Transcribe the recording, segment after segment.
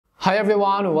Hi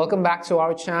everyone, welcome back to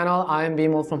our channel. I am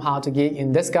Bimal from How to Geek.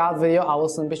 In this guide video, I will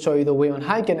simply show you the way on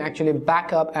how you can actually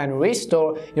back up and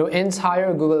restore your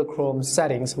entire Google Chrome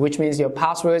settings, which means your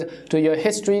passwords to your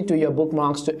history, to your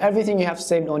bookmarks, to everything you have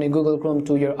saved on your Google Chrome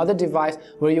to your other device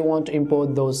where you want to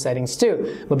import those settings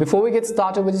to. But before we get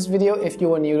started with this video, if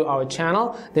you are new to our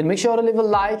channel, then make sure to leave a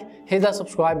like, hit that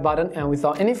subscribe button, and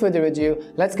without any further ado,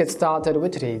 let's get started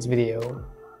with today's video.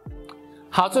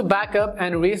 How to back up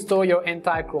and restore your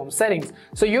entire Chrome settings.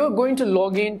 So you're going to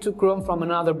log in to Chrome from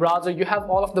another browser. You have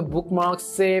all of the bookmarks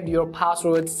saved, your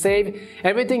passwords saved,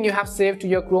 everything you have saved to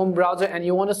your Chrome browser, and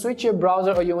you want to switch your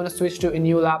browser or you want to switch to a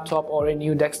new laptop or a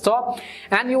new desktop,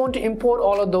 and you want to import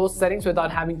all of those settings without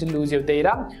having to lose your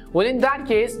data. Well, in that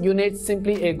case, you need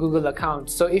simply a Google account.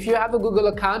 So if you have a Google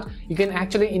account, you can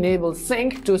actually enable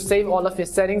sync to save all of your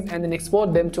settings and then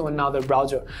export them to another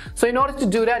browser. So in order to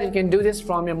do that, you can do this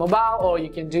from your mobile, or you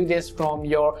can do this from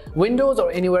your Windows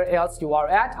or anywhere else you are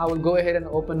at. I will go ahead and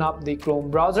open up the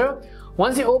Chrome browser.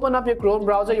 Once you open up your Chrome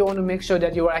browser, you want to make sure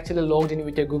that you are actually logged in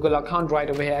with your Google account right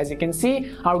over here. As you can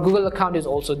see, our Google account is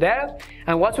also there.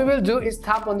 And what we will do is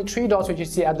tap on the three dots which you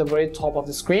see at the very top of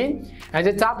the screen. As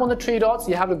you tap on the three dots,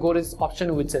 you have to go to this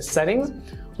option which says settings.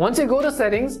 Once you go to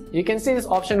settings, you can see this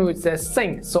option which says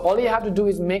sync. So all you have to do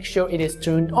is make sure it is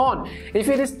turned on. If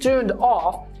it is turned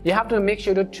off, you have to make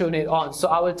sure to turn it on. So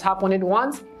I will tap on it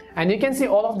once, and you can see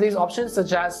all of these options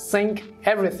such as sync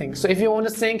everything. So if you want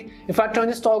to sync, if I turn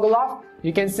this toggle off,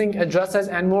 you can sync addresses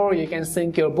and more. You can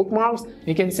sync your bookmarks,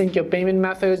 you can sync your payment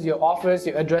methods, your offers,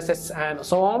 your addresses, and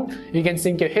so on. You can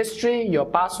sync your history, your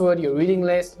password, your reading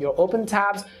list, your open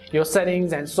tabs, your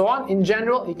settings, and so on. In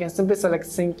general, you can simply select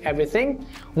sync everything.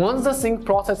 Once the sync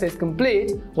process is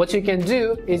complete, what you can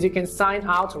do is you can sign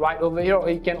out right over here, or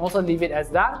you can also leave it as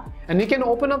that, and you can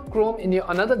open up Chrome in your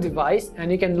another device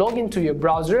and you can log into your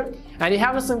browser, and you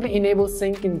have to simply enable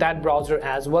sync in that browser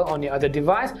as well on your other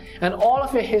device, and all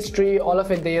of your history, all of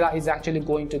your data is actually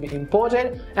going to be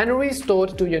imported and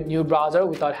restored to your new browser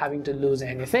without having to lose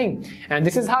anything. And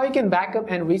this is how you can back up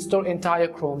and restore entire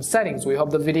Chrome settings. We hope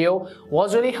the video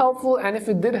was really helpful, and if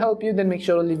it did help you, then make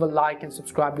sure to leave a like and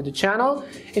subscribe to the channel.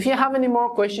 If you have any more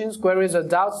questions, queries, or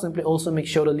doubts, simply also make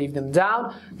sure to leave them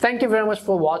down. Thank you very much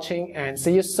for watching, and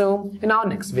see you soon in our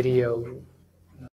next video.